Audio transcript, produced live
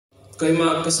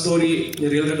kaima ka story ni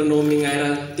real reconom ni ngaira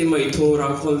tima itho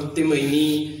rangkhol tima ini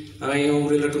angai hong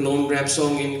real reconom rap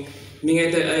song in mingai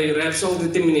te ai rap song te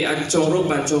tim ni an chongrok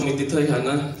ban chong mi ti thai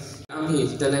hana am hi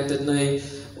talented nai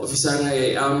officer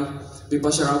ngai am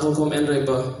bipasha rangkhol kom en rai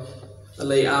ba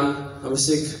alai am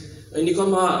sick ini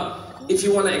koma if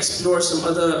you want to explore some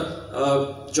other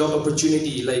job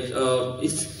opportunity like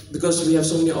because we have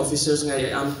so many officers ngai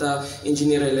amta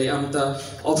engineer lai amta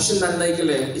option nan nai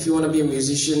kele if you want to be a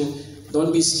musician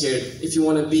don't be scared if you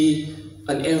want to be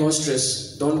an air hostess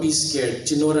don't be scared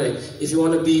chinorai if you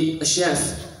want to be a chef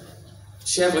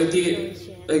iti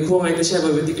ai khong ai chef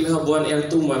ai tikla bon air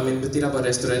tu ma men betira ba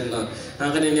restaurant na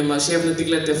hangkanin ma chef na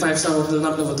tikla te 5-star hotel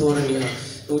nap na thoran ni ha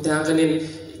tu te hangkanin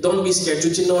don't be scared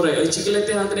chinorai ai chikle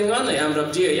te hangkanin nga na am rap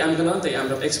ji am kana te am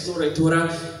rap explore ai thora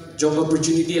job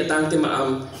opportunity atang te ma am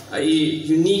ai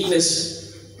uniqueness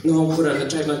no pura na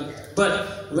try but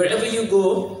wherever you go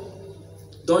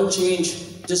don't change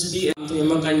just be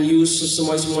ma can use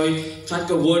somoy khat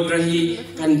ka word rahi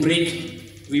can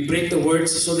we break the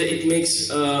words so that it makes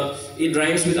it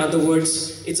rhymes with other words.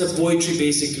 It's a poetry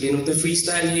basically. You know, the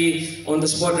freestyle he on the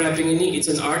spot rapping ini it's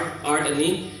an art ani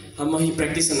hama he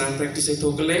practice I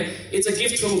thokale. It's a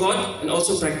gift from God and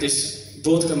also practice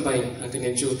both combined.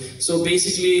 So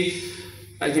basically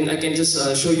I can just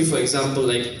show you for example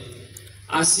like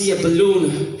I see a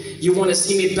balloon. You want to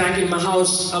see me back in my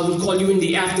house? I will call you in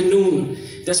the afternoon.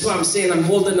 That's what I'm saying. I'm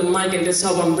holding the mic and that's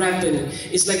how I'm rapping.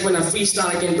 It's like when I freestyle,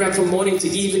 I can rap from morning to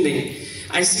evening.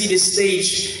 I see this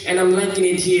stage and I'm liking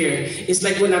it here. It's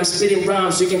like when I'm spitting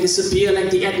rhymes, you can disappear like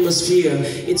the atmosphere.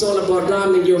 It's all about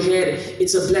rhyme in your head.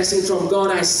 It's a blessing from God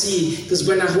I see. Because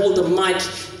when I hold the mic,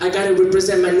 I gotta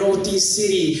represent my Northeast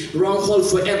city. HRANGKHAWL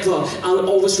forever. I'll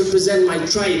always represent my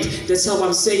tribe. That's how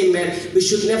I'm saying, man. We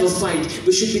should never fight.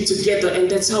 We should be together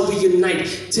and that's how we unite.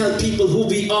 Tell people who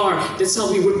we are. That's how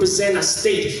we represent our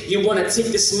state. You wanna take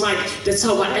this mic, that's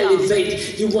how I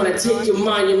elevate. You wanna take your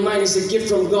mind is a gift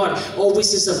from God.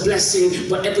 Always is a blessing.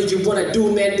 Whatever you wanna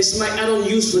do, man, this mic I don't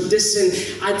use for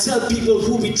dissing. I tell people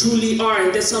who we truly are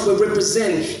and that's how we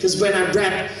represent. Because when I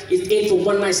rap, it ain't for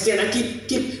one night stand. I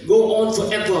keep go on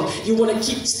forever. You wanna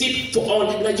keep stick for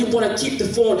on. Now you wanna keep the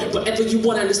phone. Whatever you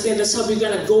wanna understand, that's how we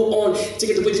gonna go on.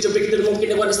 Take it the way that you're breaking the moment.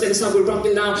 You understand that's how we're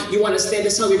rocking now. You understand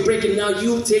that's how we're breaking now.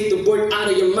 You take the word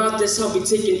out of your mouth, that's how we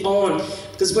take it on.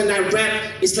 Because when I rap,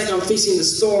 it's like I'm facing the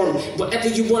storm. Whatever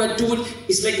you want to do it,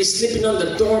 it's like you're slipping on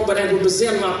the door. But I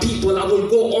represent my people. I will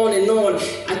go on and on.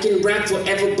 I can rap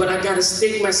forever, but I got to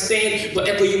stake my stand.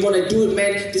 Whatever you want to do it,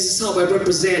 man, this is how I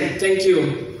represent. Thank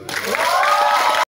you.